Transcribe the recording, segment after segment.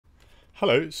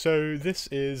Hello, so this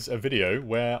is a video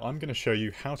where I'm going to show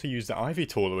you how to use the ivy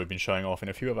tool that we've been showing off in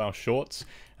a few of our shorts.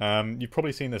 You've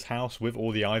probably seen this house with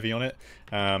all the ivy on it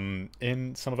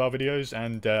in some of our videos,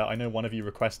 and I know one of you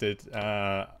requested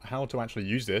how to actually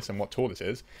use this and what tool this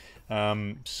is.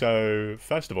 So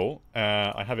first of all,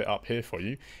 I have it up here for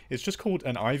you. It's just called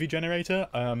an ivy generator.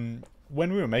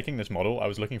 When we were making this model, I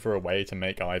was looking for a way to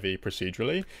make ivy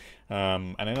procedurally,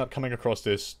 and I ended up coming across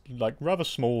this like rather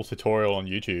small tutorial on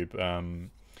YouTube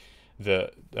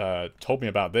that told me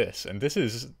about this. And this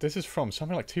is from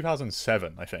something like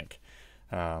 2007, I think.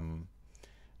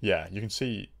 Yeah, you can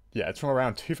see. Yeah, it's from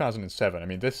around 2007. I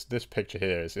mean, this picture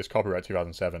here is copyright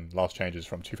 2007. Last changes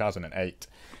from 2008,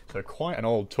 so quite an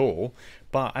old tool.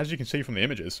 But as you can see from the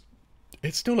images,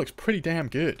 it still looks pretty damn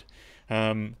good.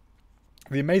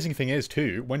 The amazing thing is,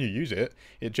 too, when you use it,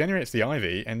 it generates the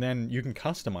ivy, and then you can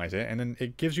customize it, and then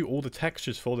it gives you all the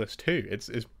textures for this, too. It's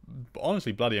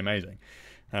honestly bloody amazing.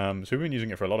 So we've been using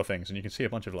it for a lot of things, and you can see a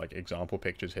bunch of like example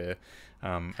pictures here,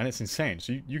 and it's insane.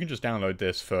 So you can just download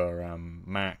this for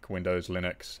Mac, Windows,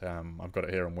 Linux. I've got it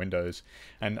here on Windows,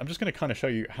 and I'm just going to kind of show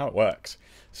you how it works.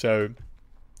 So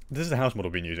this is the house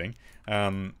model we've been using.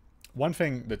 One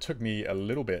thing that took me a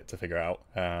little bit to figure out,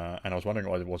 and I was wondering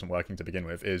why it wasn't working to begin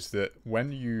with, is that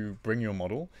when you bring your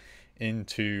model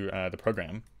into the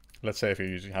program, let's say if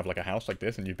you have like a house like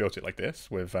this and you built it like this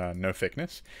with no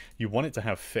thickness, you want it to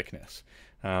have thickness.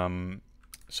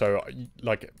 So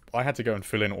like I had to go and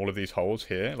fill in all of these holes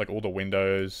here, like all the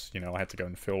windows, I had to go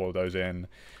and fill all those in.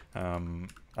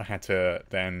 I had to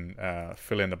then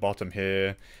fill in the bottom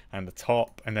here and the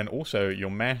top, and then also your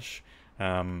mesh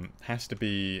has to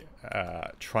be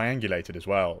triangulated as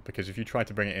well, because if you try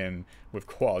to bring it in with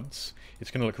quads, it's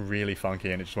going to look really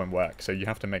funky and it just won't work. So you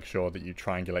have to make sure that you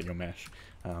triangulate your mesh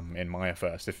in Maya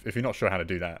first. If you're not sure how to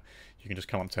do that, you can just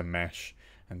come up to mesh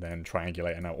and then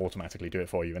triangulate, and that'll automatically do it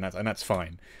for you, and that's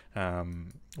fine.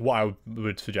 What I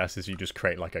would suggest is you just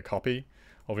create like a copy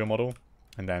of your model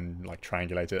and then like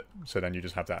triangulate it, so then you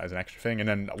just have that as an extra thing. And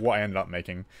then what I ended up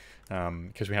making,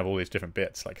 because we have all these different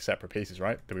bits, like separate pieces,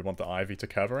 right, that we want the ivy to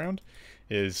curve around,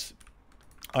 is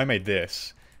I made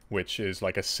this, which is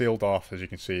like a sealed off, as you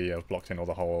can see, I've blocked in all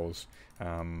the holes,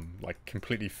 like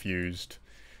completely fused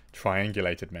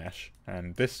triangulated mesh,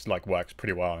 and this like works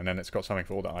pretty well. And then it's got something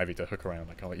for all the ivy to hook around,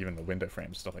 like even the window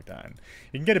frames, stuff like that. And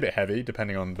it can get a bit heavy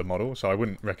depending on the model, so I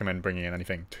wouldn't recommend bringing in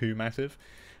anything too massive.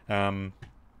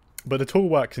 But the tool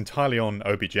works entirely on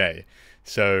OBJ.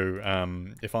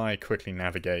 So if I quickly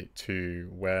navigate to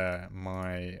where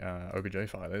my OBJ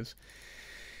file is,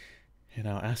 in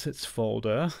our assets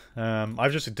folder,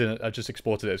 I've just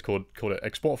exported it. It's called it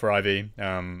export for ivy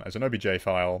as an OBJ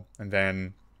file. And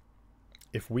then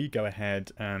if we go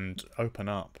ahead and open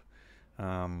up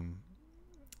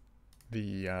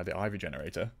the ivy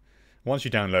generator, once you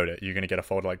download it, you're going to get a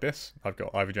folder like this. I've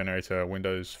got ivy generator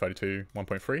Windows 32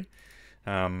 1.3.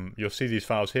 You'll see these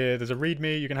files here. There's a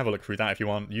README. You can have a look through that if you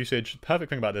want. Usage. Perfect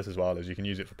thing about this as well is you can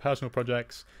use it for personal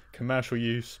projects, commercial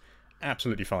use.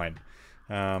 Absolutely fine.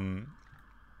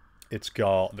 It's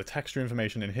got the texture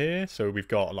information in here. So we've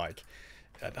got like,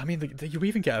 I mean, you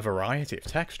even get a variety of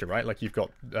texture, right? Like you've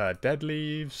got dead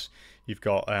leaves, you've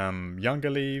got younger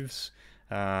leaves,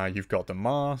 you've got the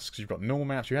masks, you've got normal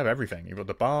maps, you have everything. You've got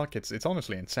the bark. It's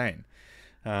honestly insane.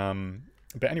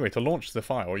 But anyway, to launch the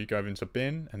file, you go over into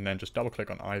bin and then just double click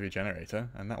on Ivy Generator,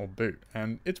 and that will boot.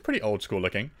 And it's pretty old school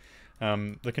looking.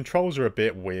 The controls are a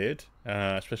bit weird,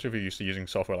 especially if you're used to using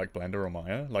software like Blender or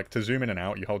Maya. Like to zoom in and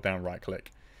out, you hold down right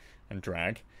click and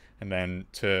drag, and then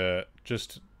to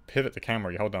just pivot the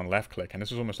camera, you hold down left click, and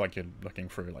this is almost like you're looking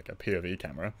through like a POV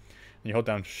camera. And you hold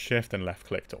down shift and left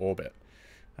click to orbit.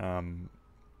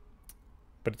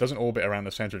 But it doesn't orbit around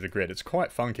the center of the grid. It's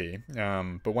quite funky,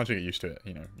 but once you get used to it,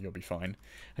 you'll be fine.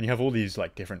 And you have all these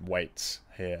like different weights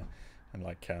here, and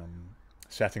like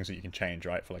settings that you can change,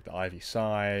 right? For like the ivy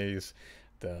size,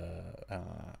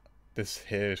 this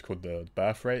here is called the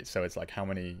birth rate, so it's like how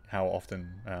often,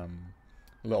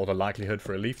 or the likelihood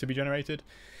for a leaf to be generated,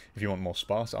 if you want more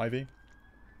sparse ivy.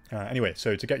 Anyway,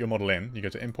 so to get your model in, you go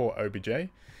to import OBJ.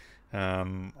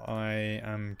 I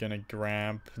am gonna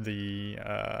grab the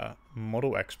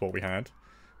model export we had,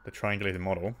 the triangulated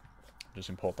model. Just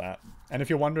import that. And if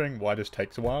you're wondering why this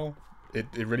takes a while, it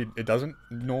really doesn't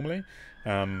normally.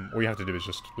 All you have to do is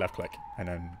just left click, and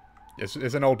then it's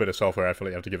an old bit of software. I feel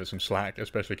like you have to give it some slack,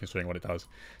 especially considering what it does.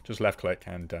 Just left click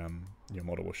and your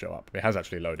model will show up. It has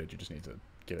actually loaded. You just need to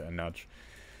give it a nudge.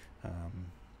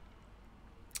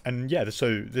 And yeah,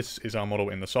 so this is our model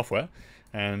in the software.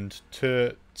 And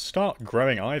to start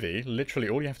growing ivy, literally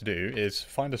all you have to do is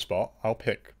find a spot. I'll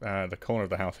pick the corner of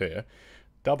the house here,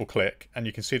 double click, and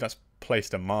you can see that's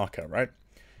placed a marker, right?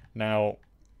 Now,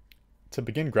 to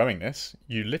begin growing this,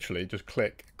 you literally just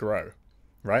click grow,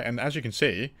 right? And as you can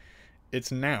see, it's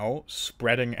now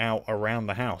spreading out around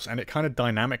the house, and it kind of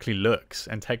dynamically looks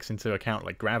and takes into account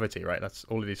like gravity, right? That's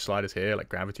all of these sliders here, like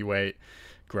gravity weight,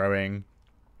 growing,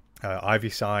 ivy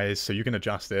size. So you can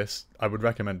adjust this. I would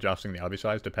recommend adjusting the ivy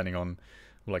size depending on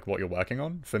like what you're working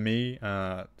on. For me,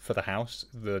 for the house,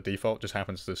 the default just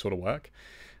happens to sort of work.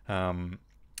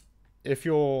 If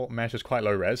your mesh is quite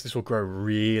low res, this will grow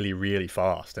really, really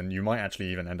fast, and you might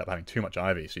actually even end up having too much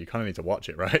ivy, so you kind of need to watch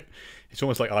it, right? It's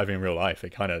almost like ivy in real life.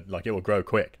 It kind of, like, it will grow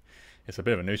quick. It's a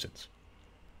bit of a nuisance,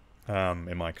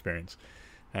 in my experience.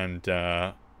 And,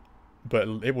 but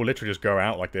it will literally just grow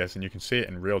out like this, and you can see it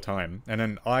in real time. And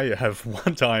then I have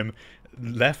one time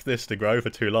left this to grow for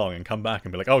too long and come back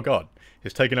and be like, oh god,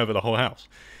 it's taken over the whole house,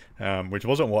 which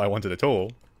wasn't what I wanted at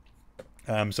all.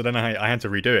 So then I had to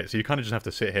redo it. So you kind of just have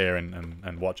to sit here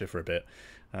and watch it for a bit.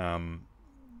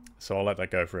 So I'll let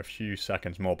that go for a few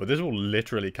seconds more. But this will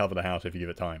literally cover the house if you give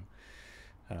it time.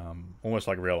 Almost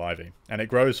like real ivy. And it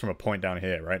grows from a point down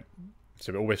here, right?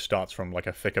 So it always starts from like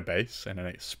a thicker base, and then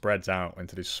it spreads out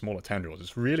into these smaller tendrils.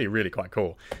 It's really, really quite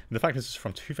cool. And the fact this is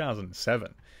from 2007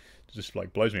 it just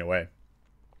like blows me away.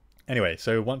 Anyway,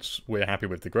 so once we're happy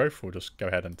with the growth, we'll just go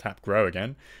ahead and tap grow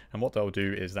again. And what that will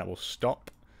do is that will stop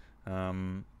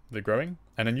the growing,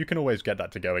 and then you can always get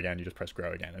that to go again. You just press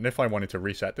grow again, and if I wanted to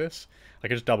reset this, I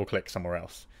could just double click somewhere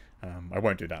else. I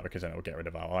won't do that because then it will get rid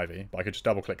of our ivy, but I could just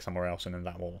double click somewhere else, and then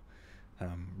that will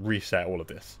reset all of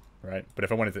this, right? But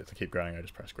if I wanted it to keep growing, I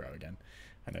just press grow again,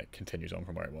 and it continues on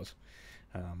from where it was.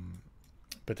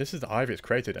 But this is the ivy it's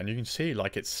created, and you can see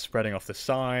like it's spreading off the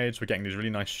sides. We're getting these really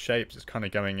nice shapes. It's kind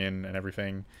of going in and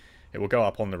everything. It will go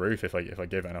up on the roof if I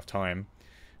give it enough time.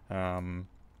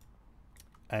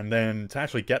 And then to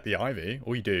actually get the ivy,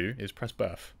 all you do is press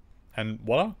birth. And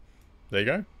voila, there you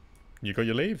go. You got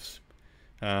your leaves.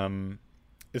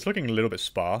 It's looking a little bit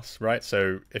sparse, right?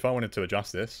 So if I wanted to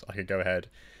adjust this, I could go ahead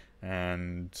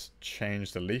and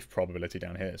change the leaf probability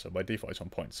down here. So by default, it's on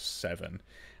 0.7.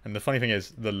 And the funny thing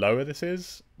is, the lower this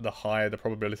is, the higher the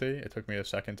probability. It took me a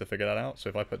second to figure that out. So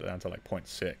if I put it down to like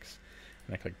 0.6,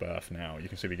 and I click birth now, you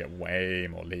can see we get way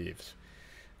more leaves.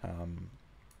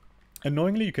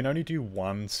 Annoyingly, you can only do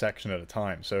one section at a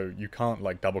time, so you can't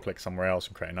like double click somewhere else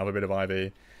and create another bit of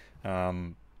ivy.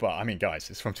 But I mean, guys,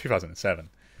 it's from 2007.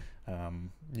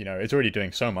 You know, it's already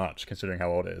doing so much considering how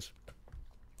old it is.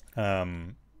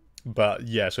 But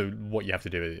yeah, so what you have to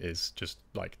do is just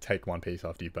like take one piece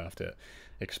after you've birthed it,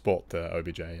 export the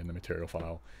OBJ and the material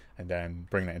file, and then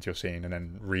bring that into your scene, and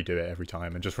then redo it every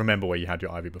time, and just remember where you had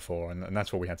your ivy before. And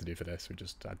that's what we had to do for this. We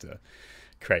just had to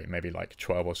create maybe like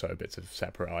 12 or so bits of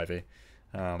separate ivy.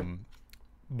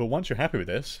 But once you're happy with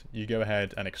this, you go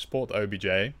ahead and export the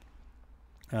OBJ.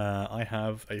 I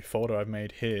have a folder I've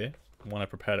made here, one I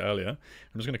prepared earlier. I'm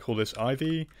just going to call this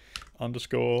ivy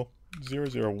underscore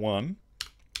 001.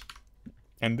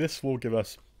 And this will give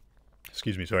us,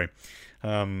 excuse me, sorry.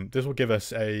 This will give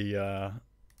us a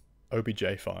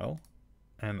OBJ file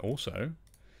and also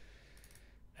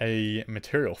a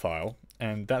material file.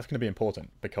 And that's going to be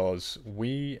important because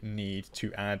we need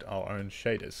to add our own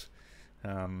shaders.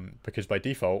 Because by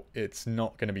default, it's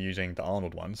not going to be using the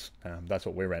Arnold ones. That's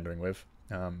what we're rendering with.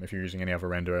 If you're using any other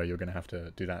renderer, you're going to have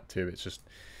to do that too. It's just,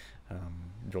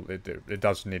 it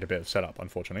does need a bit of setup,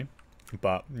 unfortunately.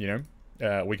 But, you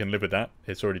know, we can live with that.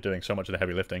 It's already doing so much of the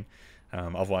heavy lifting.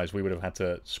 Otherwise, we would have had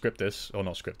to script this, or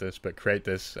not script this, but create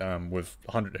this with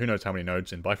 100, who knows how many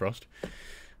nodes in Bifrost.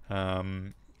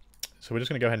 So we're just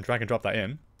going to go ahead and drag and drop that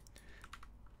in.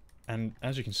 And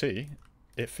as you can see,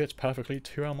 it fits perfectly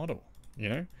to our model. You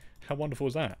know, how wonderful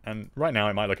is that? And right now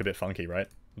it might look a bit funky, right?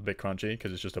 A bit crunchy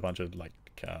because it's just a bunch of like,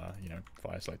 you know,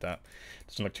 fires like that. It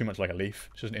doesn't look too much like a leaf.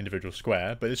 It's just an individual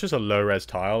square, but it's just a low-res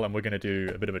tile, and we're going to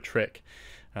do a bit of a trick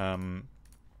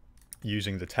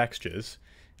using the textures.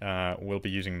 We'll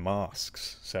be using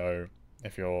masks. So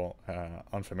if you're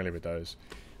unfamiliar with those,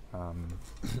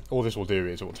 all this will do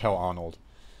is it will tell Arnold,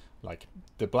 like,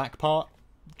 the black part,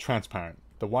 transparent.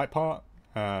 The white part,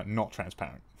 not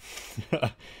transparent.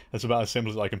 That's about as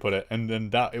simple as I can put it. And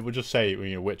then that it will just say,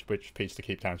 you know, which piece to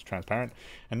keep transparent,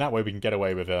 and that way we can get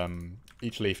away with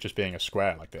each leaf just being a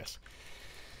square like this.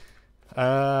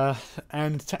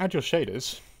 And to add your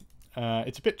shaders,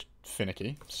 it's a bit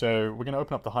finicky. So we're going to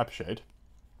open up the Hypershade.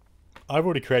 I've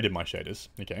already created my shaders.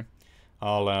 Okay,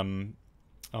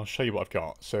 I'll show you what I've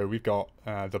got. So we've got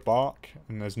the bark,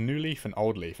 and there's new leaf and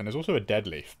old leaf, and there's also a dead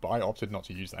leaf, but I opted not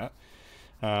to use that.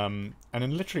 And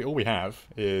then literally all we have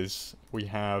is we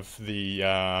have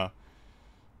the,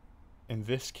 in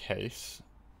this case,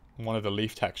 one of the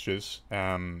leaf textures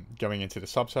going into the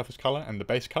subsurface color and the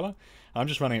base color. I'm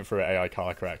just running it through AI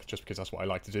color correct just because that's what I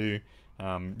like to do.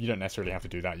 You don't necessarily have to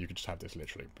do that. You could just have this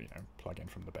literally, plug in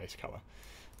from the base color.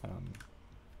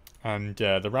 And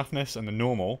the roughness and the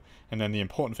normal, and then the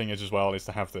important thing is as well is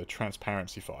to have the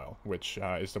transparency file, which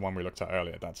is the one we looked at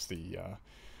earlier. That's the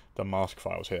mask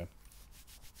files here.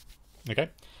 Okay,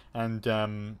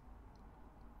 and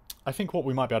I think what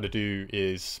we might be able to do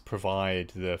is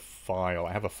provide the file.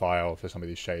 I have a file for some of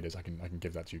these shaders. I can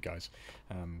give that to you guys,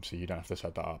 so you don't have to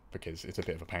set that up because it's a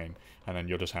bit of a pain. And then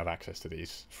you'll just have access to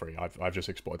these free. I've just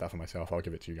exported that for myself. I'll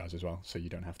give it to you guys as well, so you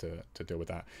don't have to deal with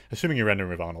that. Assuming you're rendering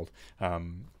with Arnold.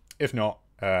 If not,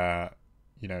 by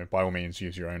all means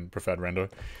use your own preferred render.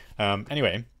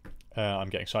 Anyway, I'm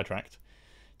getting sidetracked.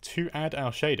 To add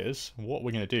our shaders, what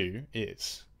we're going to do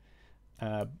is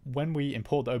when we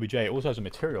import the OBJ, it also has a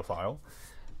material file,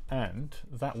 and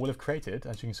that will have created,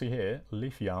 as you can see here,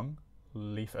 leaf young,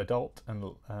 leaf adult, and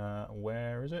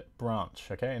where is it? Branch.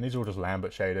 Okay, and these are all just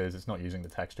Lambert shaders. It's not using the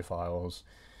texture files.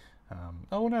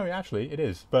 Oh no, actually it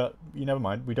is, but never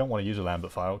mind. We don't want to use a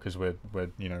Lambert file because we're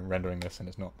rendering this and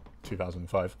it's not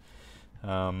 2005. We're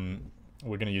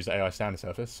going to use the AI standard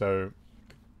surface. So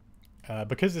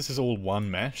because this is all one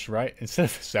mesh, right? Instead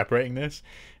of separating this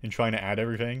and trying to add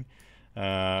everything.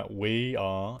 We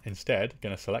are instead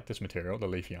going to select this material, the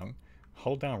leaf young,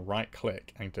 hold down right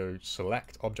click and go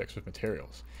select objects with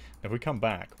materials. Now if we come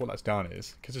back, what that's done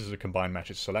is, because this is a combined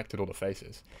mesh, it's selected all the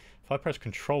faces. If I press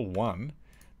Control 1,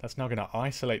 that's now going to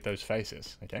isolate those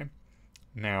faces, okay?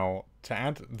 Now, to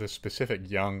add the specific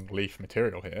young leaf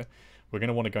material here, we're going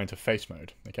to want to go into face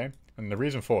mode, okay? And the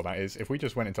reason for that is if we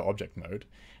just went into object mode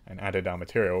and added our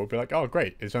material, we'd be like, oh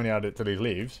great, it's only added it to these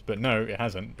leaves, but no, it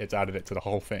hasn't. It's added it to the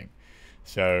whole thing.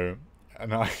 So,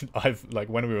 and I've like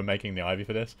when we were making the ivy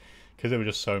for this, because there were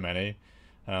just so many,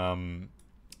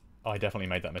 I definitely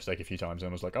made that mistake a few times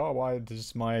and was like, oh, why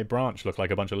does my branch look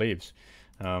like a bunch of leaves?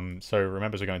 So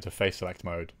remember to go into face select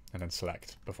mode and then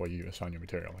select before you assign your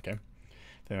material, okay?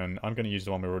 Then I'm going to use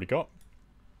the one we've already got.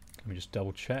 Let me just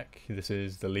double check. This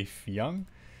is the leaf young.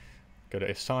 Go to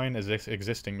assign as this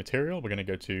existing material. We're going to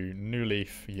go to new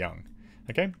leaf young,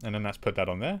 okay? And then that's put that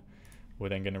on there. We're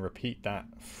then going to repeat that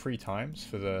 3 times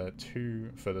for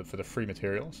the free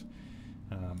materials.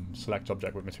 Select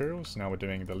object with materials. Now we're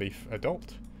doing the leaf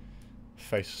adult.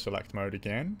 Face select mode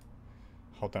again.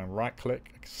 Hold down right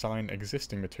click, assign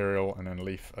existing material, and then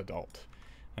leaf adult.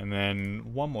 And then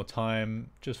one more time,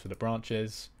 just for the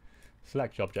branches.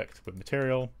 Select object with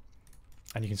material.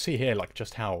 And you can see here like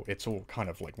just how it's all kind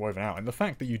of like woven out. And the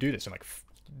fact that you do this in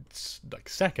like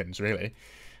seconds really.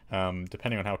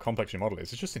 Depending on how complex your model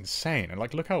is, it's just insane. And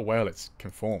like, look how well it's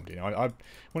conformed.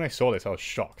 When I saw this, I was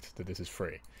shocked that this is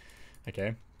free.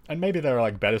 Okay, and maybe there are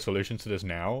like better solutions to this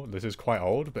now. This is quite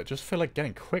old, but just for like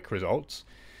getting quick results,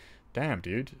 damn,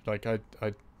 dude. Like,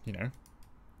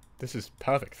 this is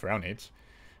perfect for our needs.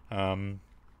 And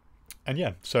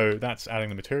yeah, so that's adding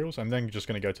the materials. I'm then just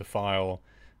going to go to File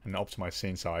and optimize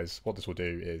scene size. What this will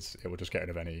do is it will just get rid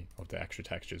of any of the extra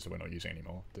textures that we're not using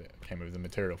anymore that came with the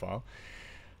material file.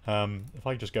 If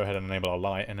I just go ahead and enable our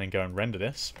light and then go and render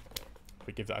this, if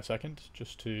we give that a second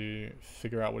just to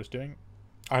figure out what it's doing.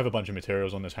 I have a bunch of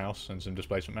materials on this house and some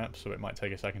displacement maps, so it might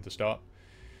take a second to start.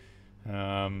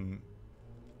 So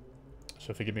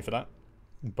forgive me for that.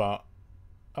 But,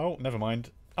 oh, never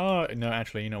mind. Oh, no,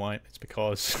 actually, you know why? It's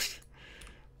because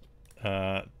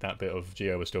that bit of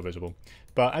geo was still visible.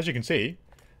 But as you can see,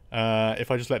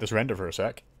 if I just let this render for a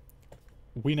sec,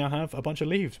 we now have a bunch of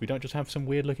leaves. We don't just have some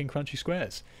weird looking crunchy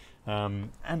squares.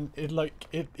 And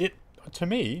it to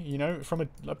me, from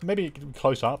maybe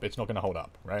close up, it's not going to hold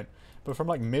up, right? But from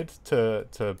like mid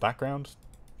to background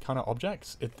kind of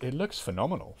objects, it looks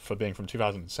phenomenal for being from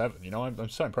 2007. I'm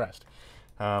so impressed.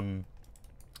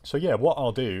 So yeah, what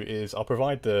I'll do is I'll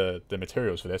provide the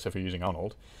materials for this if you're using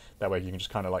Arnold. That way you can just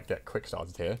kind of like get quick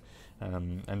started here.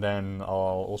 And then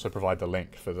I'll also provide the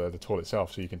link for the tool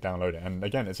itself so you can download it. And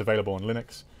again, it's available on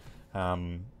Linux.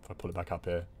 If I pull it back up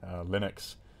here,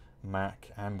 Linux, Mac,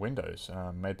 and Windows,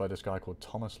 made by this guy called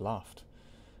Thomas Luft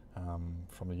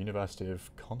from the University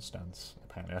of Constance,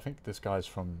 apparently. I think this guy's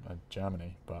from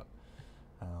Germany, but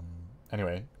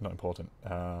anyway, not important.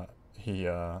 He's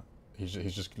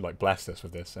just like blessed us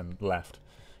with this and left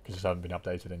because it hasn't been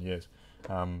updated in years.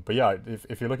 But yeah,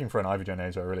 if you're looking for an Ivy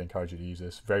generator, I really encourage you to use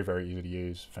this. Very, very easy to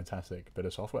use, fantastic bit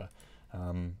of software.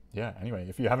 Yeah, anyway,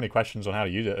 if you have any questions on how to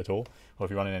use it at all, or if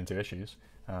you're running into issues,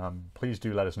 please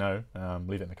do let us know.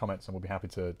 Leave it in the comments and we'll be happy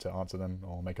to answer them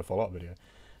or make a follow-up video.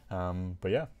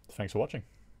 But yeah, thanks for watching.